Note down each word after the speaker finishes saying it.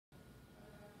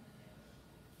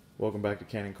Welcome back to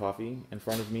Cannon Coffee. In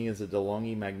front of me is a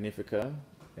DeLonghi Magnifica.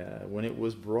 When it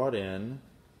was brought in,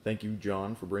 thank you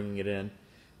John for bringing it in,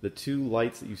 the two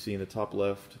lights that you see in the top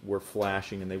left were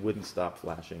flashing and they wouldn't stop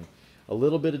flashing. A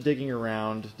little bit of digging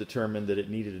around determined that it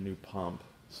needed a new pump.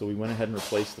 So we went ahead and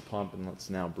replaced the pump, and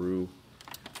let's now brew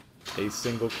a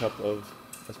single cup of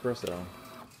espresso.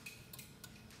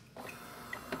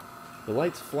 The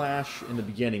lights flash in the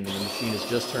beginning when the machine is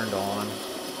just turned on,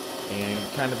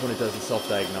 and kind of when it does a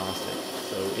self-diagnostic.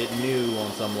 So it knew on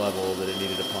some level that it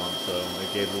needed a pump, so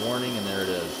it gave the warning, and there it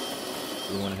is.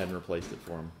 We went ahead and replaced it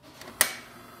for him.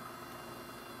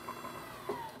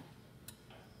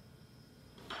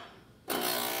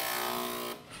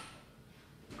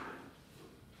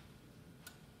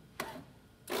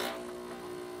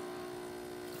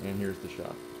 And here's the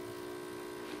shop.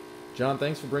 John,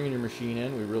 thanks for bringing your machine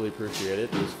in. We really appreciate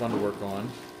it. It was fun to work on.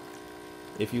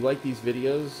 If you like these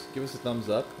videos, give us a thumbs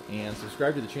up and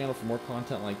subscribe to the channel for more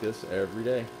content like this every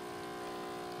day.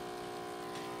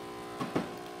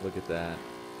 Look at that.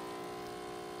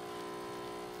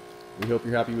 We hope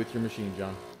you're happy with your machine,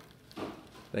 John.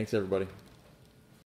 Thanks, everybody.